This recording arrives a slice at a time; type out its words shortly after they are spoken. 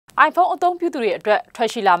iPhone အသုံးပြုသူတွေအတွက်ထွက်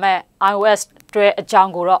ရှိလာမဲ့ iOS တွေအကြော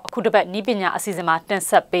င်းကိုတော့အခုတစ်ပတ်နီးပညာအစီအစဉ်မှာတင်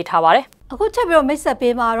ဆက်ပေးထားပါတယ်။အခုချက်ပြီးတော့မိတ်ဆက်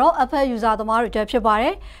ပေးမှာတော့ Apple user သမားတွေအတွက်ဖြစ်ပါတ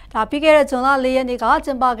ယ်။ဒါပြီးခဲ့တဲ့ဇွန်လ4ရက်နေ့ကကျ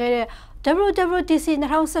င်းပခဲ့တဲ့ WWDC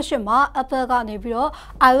 2018မှာ Apple ကနေပြီးတော့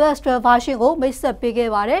iOS 12 version ကိုမိတ်ဆက်ပေးခဲ့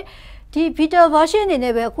ပါတယ်။ဒီ beta version အနေ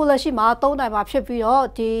နဲ့ပဲအခုလက်ရှိမှာသုံးနိုင်မှာဖြစ်ပြီးတော့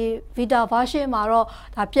ဒီ beta version မှာတော့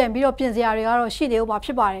ဒါပြန်ပြီးတော့ပြင်စရာတွေကတော့ရှိနေဦးမှာဖြ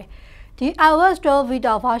စ်ပါတယ်။ဒီ iOS 12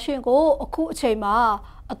 beta version ကိုအခုအချိန်မှာ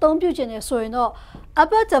အသုံးပြုခြင်းနဲ့ဆိုရင်တော့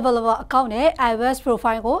Apple developer account နဲ့ iOS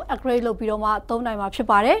profile ကို upgrade လုပ်ပြီးတော့မှသုံးနိုင်မှာဖြစ်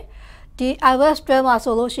ပါတယ်။ဒီ iOS 12မှာ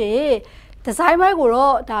ဆိုလို့ရှိရင် design ဘက်ကို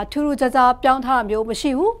တော့ဒါထူးထူးခြားခြားပြောင်းထားတာမျိုးမရှိ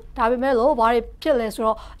ဘူး။ဒါပေမဲ့လို့ဘာတွေဖြစ်လဲဆို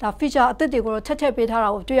တော့ဒါ feature အသစ်တွေကိုတော့ထပ်ပေးထားတာ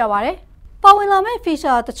ကိုတွေ့ရပါတယ်။ပါဝင်လာမယ့်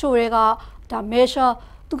feature တချို့တွေကဒါ measure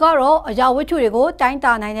သူကတော့အရာဝတ္ထုတွေကိုတိုင်း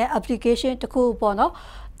တာနိုင်တဲ့ application တစ်ခုပေါ့နော်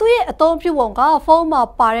။သူရဲ့အသုံးပြုပုံကဖုန်းမှာ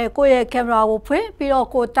ပါတဲ့ကိုယ့်ရဲ့ camera ကိုဖွင့်ပြီးတော့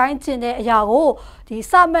ကိုတိုင်းကျင်တဲ့အရာကိုဒီ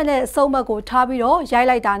စမှတ်နဲ့စုံမတ်ကိုထားပြီးတော့ရိုက်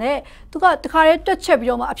လိုက်တာနဲ့သူကတခါတည်းတွက်ချက်ပြီး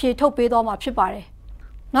တော့မှအဖြေထုတ်ပေးသွားမှာဖြစ်ပါတယ်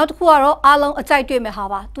။နောက်တစ်ခုကတော့အားလုံးအကြိုက်တွေ့မဲ့ဟာ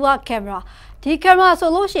ပါ။သူက camera ဒီ camera ဆို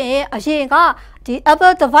လို့ရှိရင်အရင်ကဒီ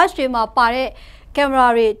Apple device တွေမှာပါတဲ့ camera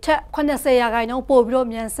တွေထက်80%ပို့ပြီးတော့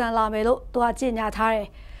မြန်ဆန်လာမယ်လို့သူကကြေညာထားတယ်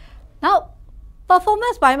။နောက်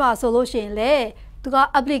performance ဘိုင်းမှာဆိုလို့ရှိရင်လေသူက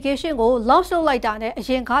application ကို launch လုပ်လိုက်တာနဲ့အ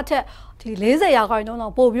ရင်ကထက်ဒီ40%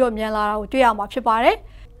တော့ပို့ပြီးတော့မြန်လာတာကိုတွေ့ရမှာဖြစ်ပါတယ်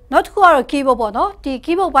။နောက်တစ်ခုကတော့ keyboard ပေါ့နော်။ဒီ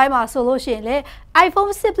keyboard ဘိုင်းမှာဆိုလို့ရှိရင်လေ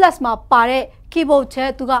iPhone 6 Plus မှာပါတဲ့ keyboard ချက်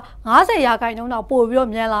သူက90%တော့ပို့ပြီးတော့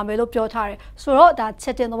မြန်လာမယ်လို့ပြောထားတယ်။ဆိုတော့ဒါ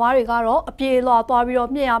setting သမားတွေကတော့အပြေအလွှာသွားပြီးတော့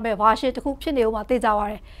မြင့်ရမယ့် version တစ်ခုဖြစ်နေဦးမှာသိကြပါ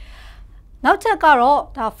တယ်။နောက်ချက်ကတော့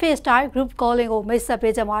ဒါ FaceTime group calling ကိုမိတ်ဆက်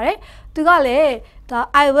ပေးကြပါတယ်။သူကလည်းဒါ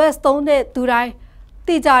iOS သုံးတဲ့သူတိုင်း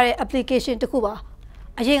သိကြတဲ့ application တစ်ခုပါ။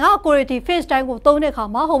အရင်ကကိုရီဒီ FaceTime ကိုသုံးတဲ့အခါ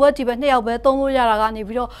မှာဟိုဘက်ဒီဘက်နှစ်ယောက်ပဲသုံးလို့ရတာကနေ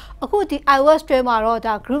ပြီးတော့အခုဒီ iOS 12မှာတော့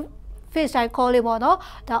ဒါ group FaceTime call လေးပေါ့နော်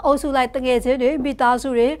ဒါအုပ်စုလိုက်တငယ်ချင်းတွေမိသားစု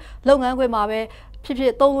တွေလုပ်ငန်းခွင်မှာပဲဖြစ်ဖြ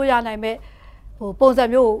စ်သုံးလို့ရနိုင်မဲ့ဟိုပုံစံ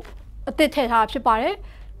မျိုးအသစ်ထည့်ထားဖြစ်ပါတယ်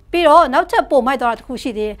ပြီးတော့နောက်ထပ်ပုံမိုက်သွားတာတစ်ခု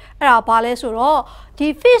ရှိသေးတယ်အဲ့ဒါဘာလဲဆိုတော့ဒီ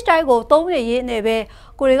FaceTime ကိုသုံးနေရင်းနဲ့ပဲ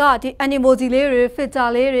ကိုတွေကဒီ emoji လေးတွေ filter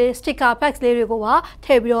လေးတွေ sticker packs လေးတွေကိုပါထ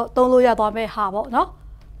ည့်ပြီးတော့သုံးလို့ရသွားမဲ့ဟာပေါ့နော်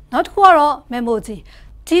နောက်တစ်ခုကတော့ memoji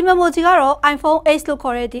ဒီ memoji ကတော့ iPhone 8လို့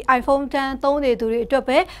ခေါ်တဲ့ဒီ iPhone 10သုံးနေသူတွေအတွက်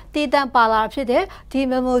ပဲတည်တံ့ပါလာဖြစ်တဲ့ဒီ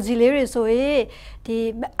memoji လေးတွေဆိုရင်ဒီ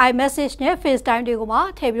iMessage နဲ့ FaceTime တွေကိုမှ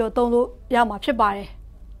ထည့်ပြီးတော့သုံးလို့ရမှာဖြစ်ပါတယ်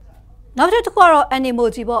နောက်တစ်ခုကတော့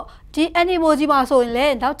emoji ပေါ့ဒီ emoji မှာဆိုရင်လ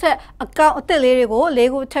ည်းနောက်ထပ် account အသစ်လေးတွေကို၄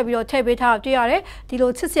ခုထပ်ပြီးတော့ထည့်ပေးထားတာတွေ့ရတယ်ဒီ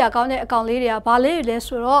လိုချစ်စရာကောင်းတဲ့ account လေးတွေကဘာလေးတွေလဲ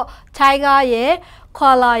ဆိုတော့ Tiger ရဲ့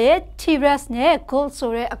Koala ရဲ့ T-Rex နဲ့ Gold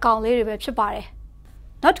ဆိုတဲ့ account လေးတွေပဲဖြစ်ပါတယ်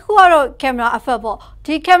နောက်တစ်ခုကတော့ camera effect ပေါ့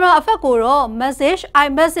ဒီ camera effect ကိုတော့ message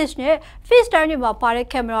iMessage နဲ့ FaceTime တွေမှာပါတဲ့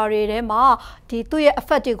camera တွေထဲမှာဒီသူ့ရဲ့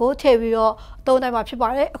effect တွေကိုထည့်ပြီးတော့သုံးနိုင်မှာဖြစ်ပါ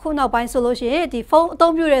တယ်အခုနောက်ပိုင်းဆိုလို့ရှိရင်ဒီဖုန်းအ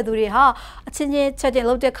သုံးပြုတဲ့သူတွေဟာအချင်းချင်း chatting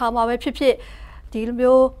လုပ်တဲ့ခါမှာပဲဖြစ်ဖြစ်ဒီလို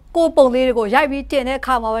မျိုးကိုယ်ပုံလေးတွေကိုရိုက်ပြီးတင်တဲ့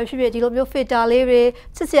ခါမှာပဲဖြစ်ဖြစ်ဒီလိုမျိုး filter လေးတွေ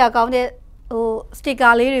ချစ်စရာကောင်းတဲ့ဟို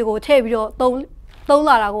sticker လေးတွေကိုထည့်ပြီးတော့သုံး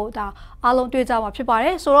လာတာကိုဒါအားလုံးတွေ့ကြမှာဖြစ်ပါတ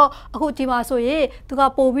ယ်ဆိုတော့အခုဒီမှာဆိုရင်သူက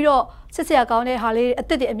ပို့ပြီးတော့စစ်စရာကောင်းတဲ့ဟာလေးအ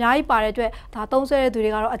သစ်တွေအများကြီးပါတဲ့အတွက်ဒါသုံးဆွဲတဲ့သူ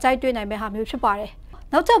တွေကတော့အကြိုက်တွေ့နိုင်မယ့်ဟာမျိုးဖြစ်ပါတယ်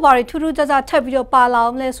နောက်ထပ်ဘာတွေထူးထူးခြားခြားထပ်ပြီးတော့ပါလာ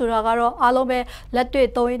အောင်လဲဆိုတာကတော့အားလုံးပဲလက်တွေ့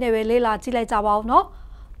သုံးရင်းနဲ့ပဲလေ့လာကြည့်လိုက်ကြပါဦးနော်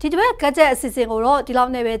ဒီတစ်ပတ် gadget အစီအစဉ်ကိုတော့ဒီလော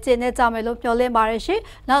က်နဲ့ပဲကျင်းနေကြမယ်လို့ပြောလင်းပါတယ်ရှင်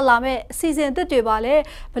နောက်လာမယ့်အစီအစဉ်အသစ်တွေပါလဲ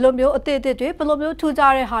ဘယ်လိုမျိုးအသစ်တွေဘယ်လိုမျိုးထူး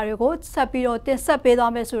ခြားတဲ့ဟာတွေကိုဆက်ပြီးတော့တင်ဆက်ပေး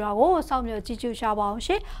သွားမယ်ဆိုတာကိုစောင့်မျှော်ကြည့်ကြပါအောင်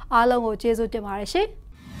ရှင်အားလုံးကိုကျေးဇူးတင်ပါတယ်ရှင်